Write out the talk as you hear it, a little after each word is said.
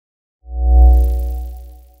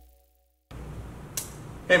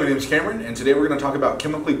Hey, my name is Cameron, and today we're going to talk about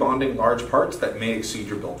chemically bonding large parts that may exceed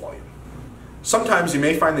your build volume. Sometimes you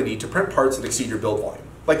may find the need to print parts that exceed your build volume,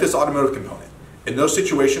 like this automotive component. In those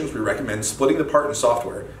situations, we recommend splitting the part in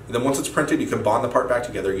software, and then once it's printed, you can bond the part back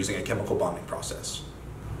together using a chemical bonding process.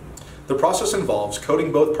 The process involves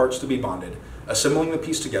coating both parts to be bonded, assembling the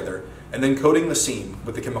piece together, and then coating the seam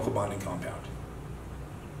with the chemical bonding compound.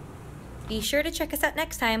 Be sure to check us out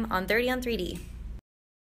next time on 30 on 3D.